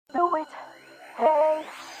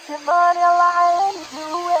What's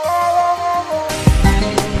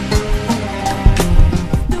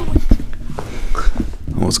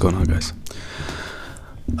going on, guys?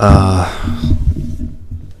 I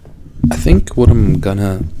think what I'm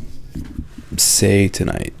gonna say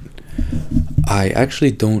tonight, I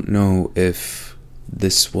actually don't know if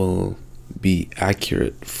this will be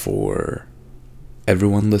accurate for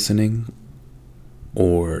everyone listening,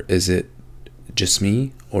 or is it just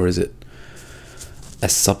me, or is it a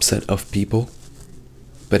subset of people,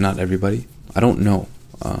 but not everybody? I don't know.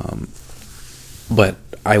 But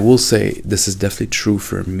I will say this is definitely true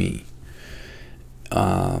for me.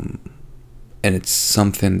 And it's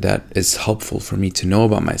something that is helpful for me to know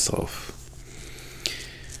about myself.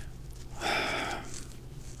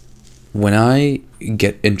 When I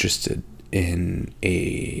get interested in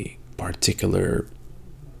a particular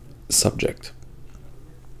subject,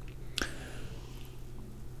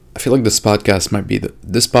 I feel like this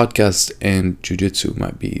podcast and jiu-jitsu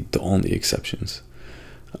might be the only exceptions,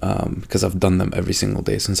 because I've done them every single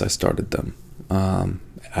day since I started them.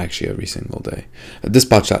 Actually, every single day. This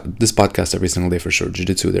podcast every single day for sure.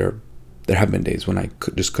 Jiu-jitsu, there have been days when I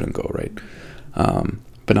just couldn't go, right?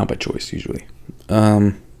 But not by choice usually.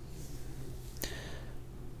 Whenever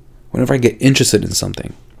I get interested in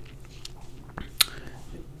something,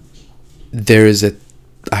 I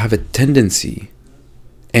have a tendency,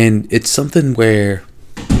 and it's something where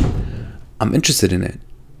I'm interested in it,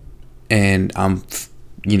 and I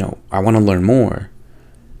want to learn more.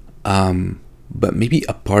 But maybe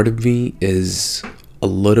a part of me is a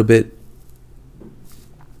little bit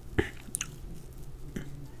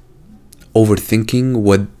overthinking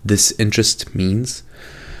what this interest means.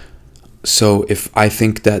 So if I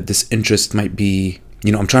think that this interest might be,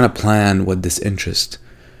 I'm trying to plan what this interest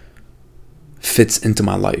fits into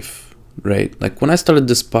my life, right? Like when I started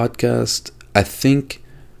this podcast, I think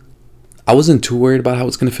I wasn't too worried about how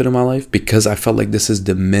it's going to fit in my life, because I felt like this is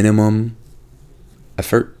the minimum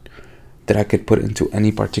effort that I could put into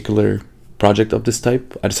any particular project of this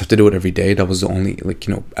type. I just have to do it every day. That was the only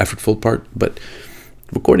effortful part. But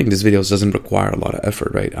recording these videos doesn't require a lot of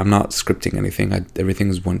effort, right? I'm not scripting anything. Everything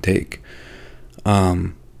is one take.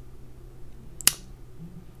 And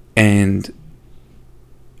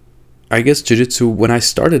I guess jiu-jitsu, when I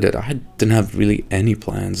started it, I didn't have really any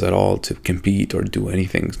plans at all to compete or do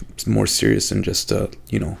anything more serious than just to,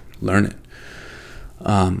 learn it.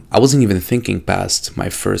 I wasn't even thinking past my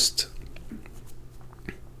first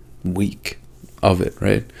week of it,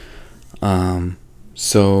 right?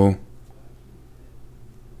 So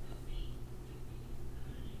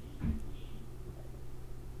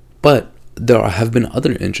but there have been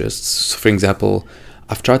other interests. So for example,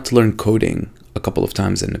 I've tried to learn coding a couple of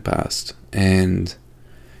times in the past, and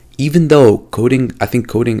even though I think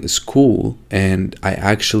coding is cool and I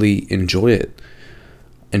actually enjoy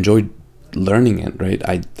learning it, right?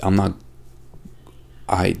 I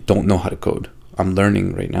don't know how to code. I'm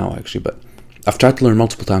learning right now, actually, but I've tried to learn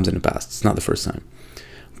multiple times in the past. It's not the first time.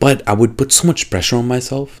 But I would put so much pressure on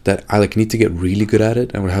myself that I need to get really good at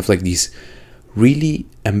it. I would have these really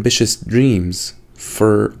ambitious dreams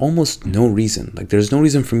for almost no reason. There's no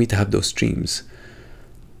reason for me to have those dreams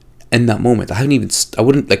in that moment. I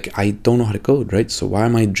don't know how to code, right? So why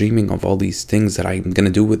am I dreaming of all these things that I'm going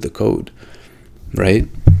to do with the code, right?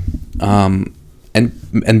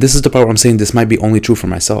 And this is the part where I'm saying this might be only true for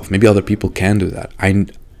myself. Maybe other people can do that.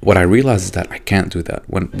 What I realize is that I can't do that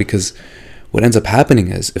because what ends up happening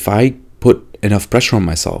is if I put enough pressure on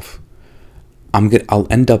myself, I'll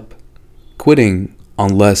end up quitting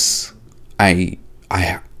unless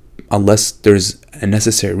unless there's a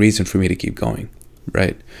necessary reason for me to keep going,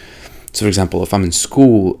 right? So for example, if I'm in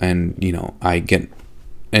school and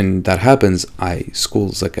that happens, school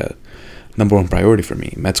is like a number one priority for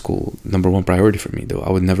me. Med school, number one priority for me, though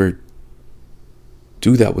I would never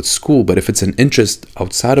do that with school. But if it's an interest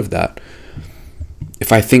outside of that,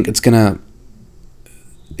 if I think sometimes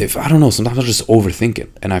I'll just overthink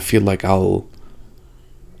it, and I feel like I'll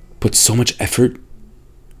put so much effort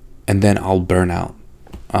and then I'll burn out,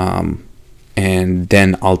 and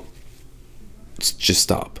then I'll just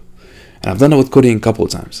stop. And I've done it with coding a couple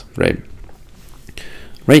of times, right?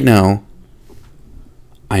 Right now,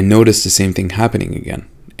 I notice the same thing happening again.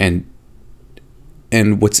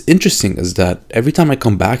 And what's interesting is that every time I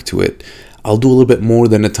come back to it, I'll do a little bit more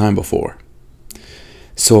than the time before.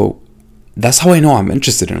 So that's how I know I'm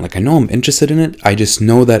interested in it. I know I'm interested in it. I just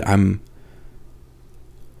know that I'm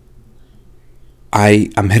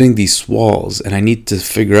hitting these walls, and I need to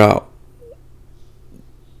figure out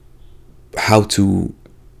how to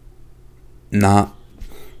not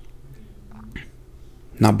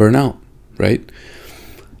burn out, right?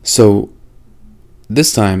 So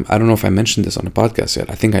this time, I don't know if I mentioned this on the podcast yet.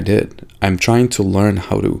 I think I did. I'm trying to learn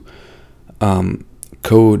how to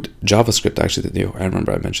code JavaScript. Actually, I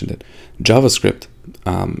remember I mentioned it. JavaScript,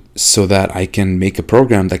 so that I can make a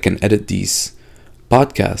program that can edit these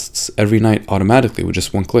podcasts every night automatically with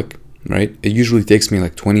just one click, right? It usually takes me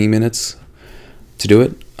like 20 minutes to do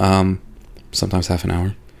it, sometimes half an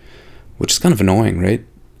hour, which is kind of annoying, right?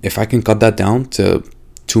 If I can cut that down to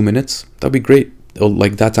 2 minutes, that'd be great.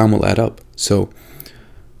 Like that time will add up. So,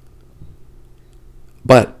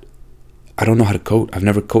 but I don't know how to code. I've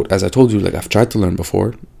never coded. As I told you, like I've tried to learn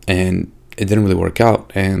before and it didn't really work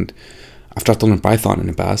out. And I've tried to learn Python in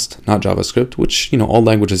the past, not JavaScript, which, all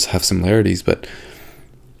languages have similarities, but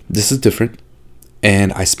this is different.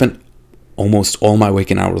 And I spent almost all my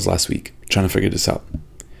waking hours last week trying to figure this out.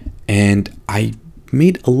 And I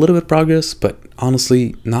made a little bit of progress, but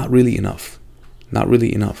honestly, not really enough. Not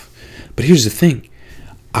really enough. But here's the thing.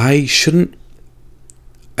 I shouldn't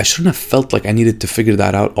have felt like I needed to figure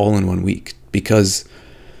that out all in 1 week, because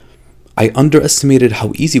I underestimated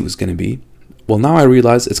how easy it was going to be. Well, now I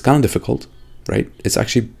realize it's kind of difficult, right? It's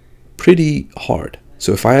actually pretty hard.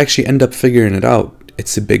 So if I actually end up figuring it out,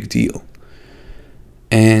 it's a big deal.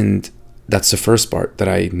 And that's the first part that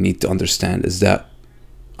I need to understand, is that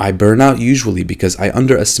I burn out usually because I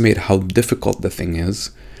underestimate how difficult the thing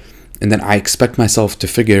is. And then I expect myself to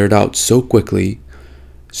figure it out so quickly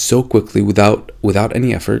without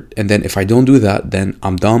any effort. And then if I don't do that, then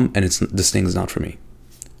I'm dumb and this thing is not for me.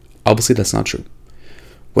 Obviously, that's not true.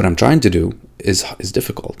 What I'm trying to do is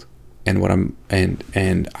difficult, and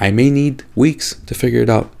and I may need weeks to figure it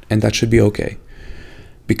out, and that should be okay,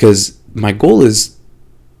 because my goal is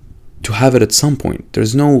to have it at some point.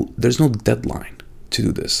 There's no deadline to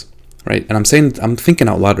do this, right? And I'm thinking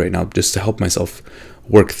out loud right now just to help myself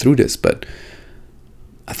work through this. But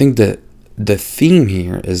I think that the theme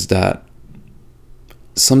here is that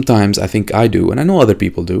sometimes I think I do, and I know other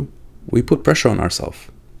people do, we put pressure on ourselves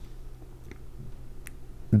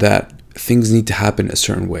that things need to happen a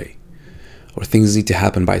certain way, or things need to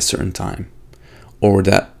happen by a certain time, or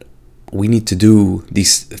that we need to do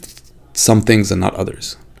some things and not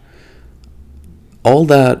others. All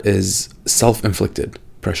that is self-inflicted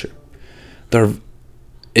pressure.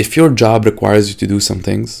 If your job requires you to do some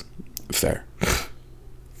things, fair.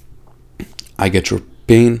 I get your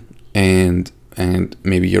pain, and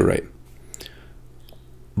maybe you're right.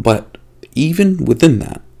 But even within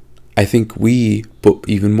that, I think we put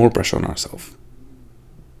even more pressure on ourselves.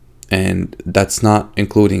 And that's not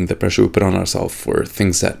including the pressure we put on ourselves for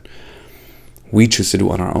things that we choose to do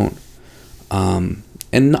on our own.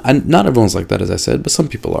 And not everyone's like that, as I said, but some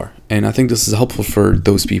people are. And I think this is helpful for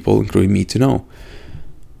those people, including me, to know.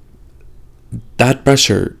 That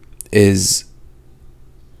pressure is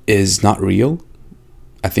not real.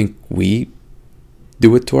 I think we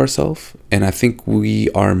do it to ourselves, and I think we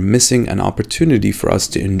are missing an opportunity for us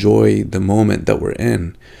to enjoy the moment that we're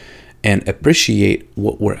in and appreciate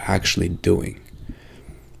what we're actually doing.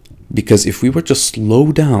 Because if we were to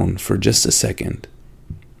slow down for just a second,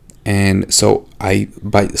 and so by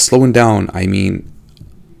slowing down, I mean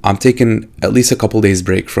I'm taking at least a couple days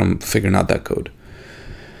break from figuring out that code,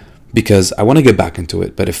 because I want to get back into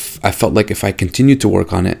it. But if I felt like if I continued to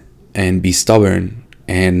work on it and be stubborn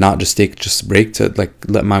and not just take a break to like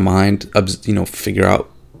let my mind figure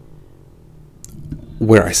out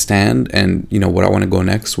where I stand and what I want to go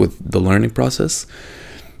next with the learning process,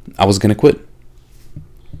 I was gonna quit.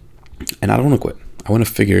 And I don't want to quit. I want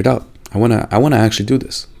to figure it out. I want to actually do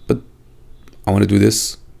this. But I want to do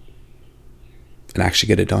this and actually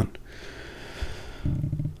get it done.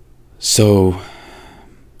 So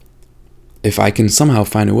if I can somehow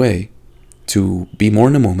find a way to be more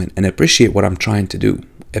in the moment and appreciate what I'm trying to do,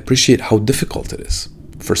 appreciate how difficult it is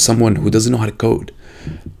for someone who doesn't know how to code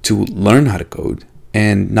to learn how to code,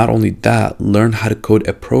 and not only that, learn how to code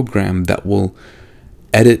a program that will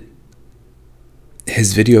edit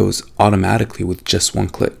his videos automatically with just one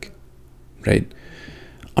click, right?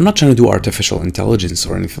 I'm not trying to do artificial intelligence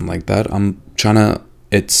or anything like that.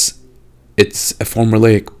 It's a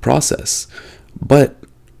formulaic process. But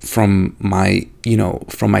from my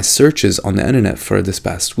searches on the internet for this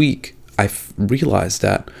past week, I've realized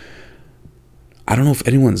that I don't know if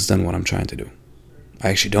anyone's done what I'm trying to do. I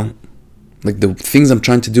actually don't. Like the things I'm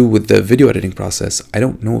trying to do with the video editing process, I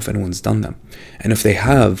don't know if anyone's done them. And if they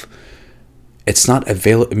have, it's not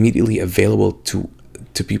immediately available to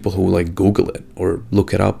people who like Google it or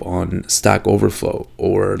look it up on Stack Overflow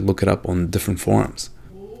or look it up on different forums.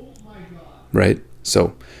 Right?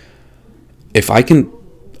 So if I can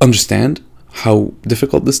understand how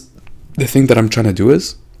difficult the thing that I'm trying to do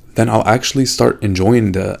is, then I'll actually start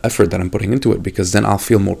enjoying the effort that I'm putting into it, because then I'll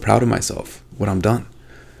feel more proud of myself when I'm done,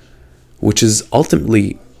 which is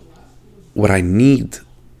ultimately what I need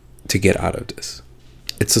to get out of this.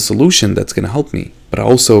 It's a solution that's going to help me, but I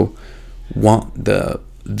also want the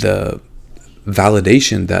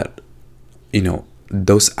validation that, you know,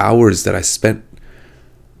 those hours that I spent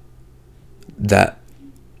that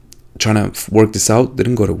trying to work this out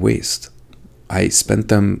didn't go to waste. I spent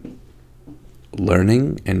them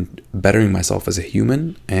learning and bettering myself as a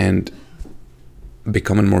human and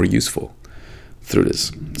becoming more useful through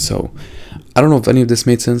this. So I don't know if any of this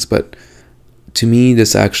made sense, but to me,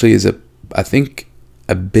 this actually is I think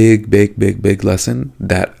a big lesson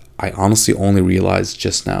that I honestly only realized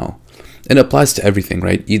just now. And it applies to everything,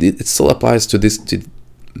 right? It still applies to this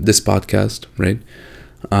podcast, right?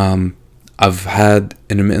 I've had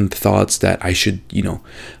intermittent thoughts that I should, you know,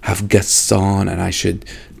 have guests on and I should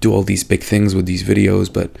do all these big things with these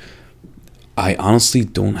videos, but I honestly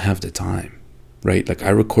don't have the time, right? Like, I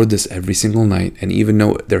record this every single night, and even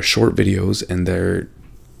though they're short videos and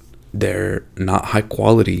they're not high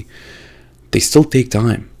quality, they still take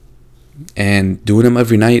time. And doing them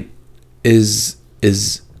every night is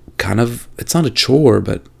kind of, it's not a chore,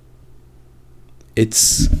 but it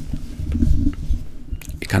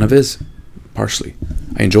kind of is, partially.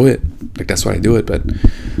 I enjoy it, like that's why I do it. But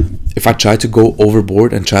if I try to go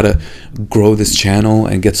overboard and try to grow this channel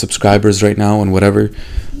and get subscribers right now and whatever,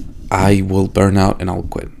 I will burn out and I'll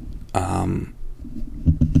quit.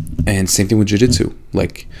 And same thing with jiu-jitsu.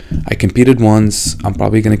 Like, I competed once, I'm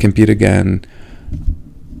probably gonna compete again,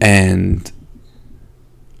 and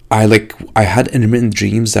I had intermittent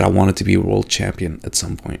dreams that I wanted to be a world champion at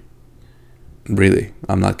some point. Really,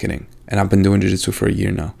 I'm not kidding. And I've been doing jiu-jitsu for a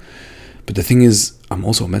year now. But the thing is, I'm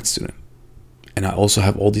also a med student, and I also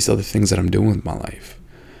have all these other things that I'm doing with my life.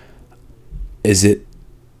 Is it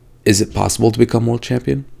possible to become world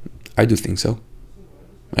champion? I do think so.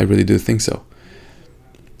 I really do think so.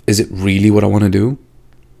 Is it really what I want to do?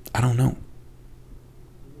 I don't know.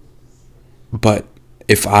 But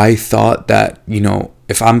if I thought that, you know,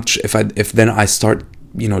 if then I start,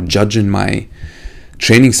 you know, judging my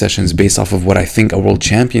training sessions based off of what I think a world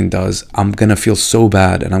champion does, I'm gonna feel so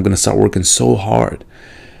bad, and I'm gonna start working so hard,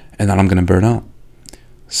 and then I'm gonna burn out.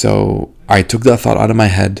 So I took that thought out of my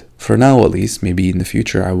head for now, at least. Maybe in the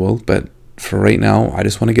future I will, but for right now, I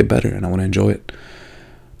just want to get better and I want to enjoy it.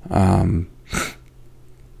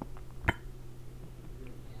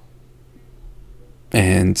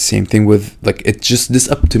 And same thing with, like, it just, this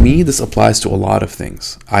up to me, this applies to a lot of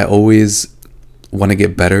things. I always want to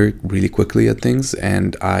get better really quickly at things,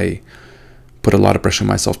 and I put a lot of pressure on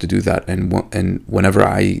myself to do that. And whenever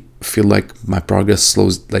I feel like my progress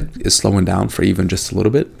is slowing down for even just a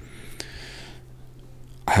little bit,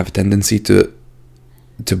 I have a tendency to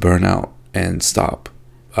burn out and stop,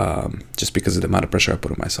 just because of the amount of pressure I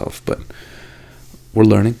put on myself. But we're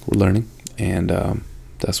learning, and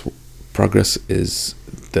that's what progress is,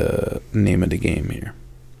 the name of the game here.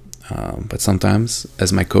 But sometimes,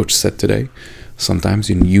 as my coach said today, sometimes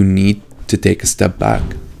you need to take a step back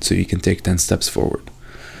so you can take 10 steps forward.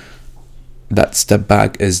 That step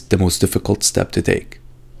back is the most difficult step to take,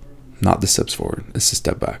 not the steps forward. It's a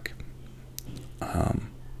step back.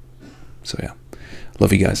 So yeah,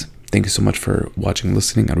 love you guys. Thank you so much for watching and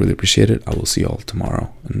listening. I really appreciate it. I will see you all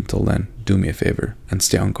tomorrow. Until then, do me a favor and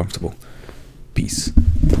stay uncomfortable. Peace.